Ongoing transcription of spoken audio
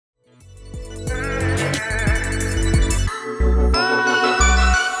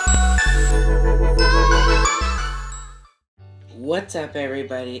What's up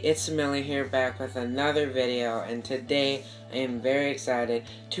everybody, it's Miller here back with another video, and today I am very excited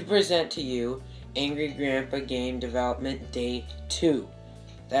to present to you Angry Grandpa Game Development Day 2.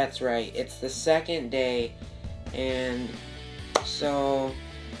 That's right, it's the second day, and so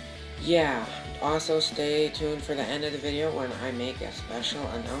yeah, also stay tuned for the end of the video when I make a special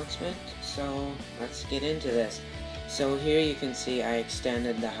announcement. So let's get into this. So here you can see I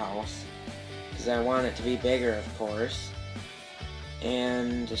extended the house because I want it to be bigger, of course.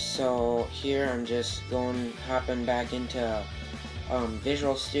 And so here I'm just hopping back into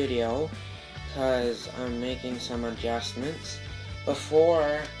Visual Studio because I'm making some adjustments.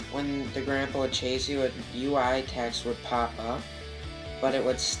 Before, when the grandpa would chase you, UI text would pop up, but it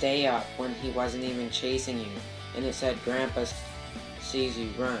would stay up when he wasn't even chasing you, and it said grandpa sees you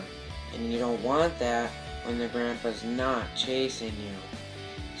run, and you don't want that when the grandpa's not chasing you.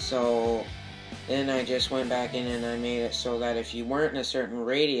 So then I just went back in and I made it so that if you weren't in a certain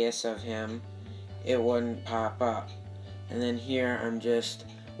radius of him, it wouldn't pop up. And then here I'm just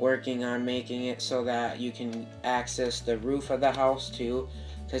working on making it so that you can access the roof of the house too,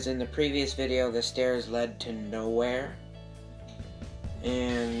 because in the previous video the stairs led to nowhere.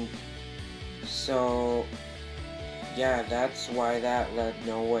 And so yeah, that's why that led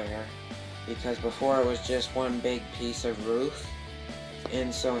nowhere, because before it was just one big piece of roof.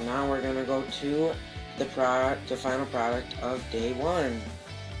 And so now we're gonna go to the final product of day 1.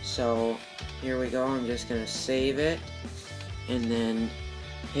 So here we go. I'm just gonna save it and then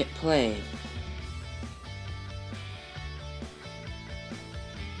hit play.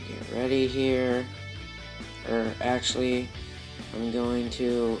 Get ready here, or actually I'm going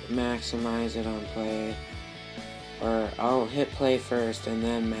to maximize it on play, or I'll hit play first and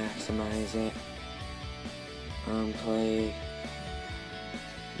then maximize it on play.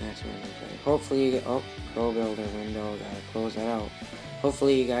 Hopefully you get, Pro Builder window, gotta close that out.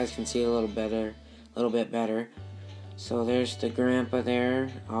 Hopefully you guys can see a little bit better. So there's the grandpa there.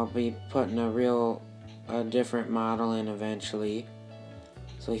 I'll be putting a different model in eventually.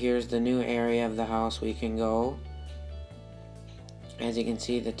 So here's the new area of the house we can go. As you can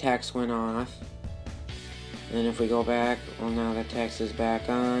see, the text went off. And then if we go back, well, now the text is back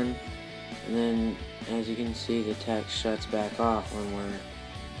on. And then as you can see, the text shuts back off when we're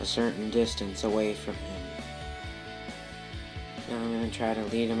a certain distance away from him. Now I'm going to try to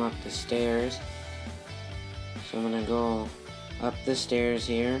lead him up the stairs. So I'm going to go up the stairs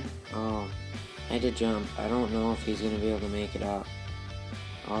here. Oh, I had to jump. I don't know if he's going to be able to make it up.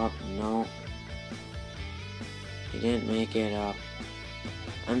 Oh, no. He didn't make it up.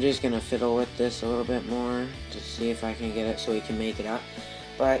 I'm just going to fiddle with this a little bit more to see if I can get it so he can make it up.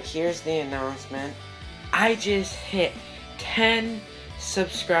 But here's the announcement. I just hit 10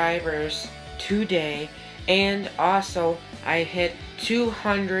 subscribers today, and also I hit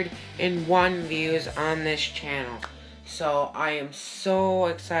 201 views on this channel. So I am so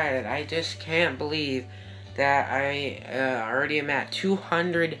excited. I just can't believe that I already am at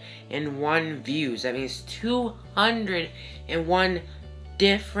 201 views. That means 201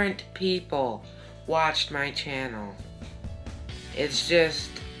 different people watched my channel. It's just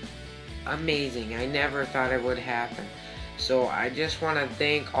amazing. I never thought it would happen. So I just want to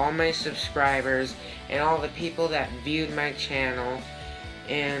thank all my subscribers and all the people that viewed my channel,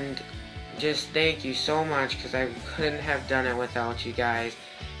 and just thank you so much, because I couldn't have done it without you guys.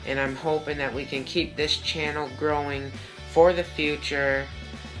 And I'm hoping that we can keep this channel growing for the future,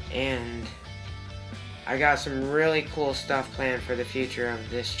 and I got some really cool stuff planned for the future of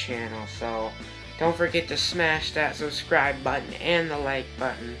this channel. So don't forget to smash that subscribe button and the like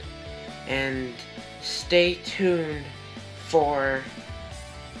button, and stay tuned for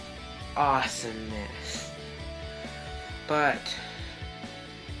awesomeness. But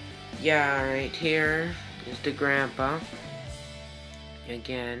yeah, right here is the grandpa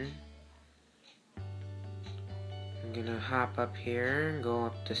again. I'm gonna hop up here and go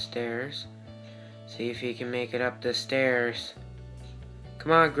up the stairs, see if he can make it up the stairs.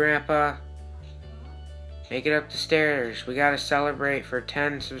 Come on, grandpa, make it up the stairs. We gotta celebrate for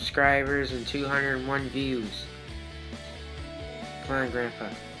 10 subscribers and 201 views. Come on, grandpa.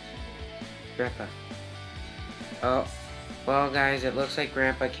 Grandpa. Oh, well guys, it looks like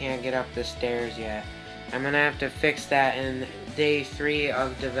grandpa can't get up the stairs yet. I'm gonna have to fix that in day 3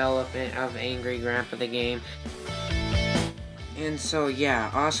 of development of Angry Grandpa the game. And so yeah,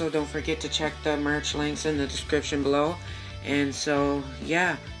 also don't forget to check the merch links in the description below. And so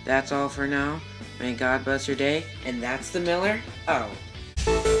yeah, that's all for now. May God bless your day, and that's the Miller out.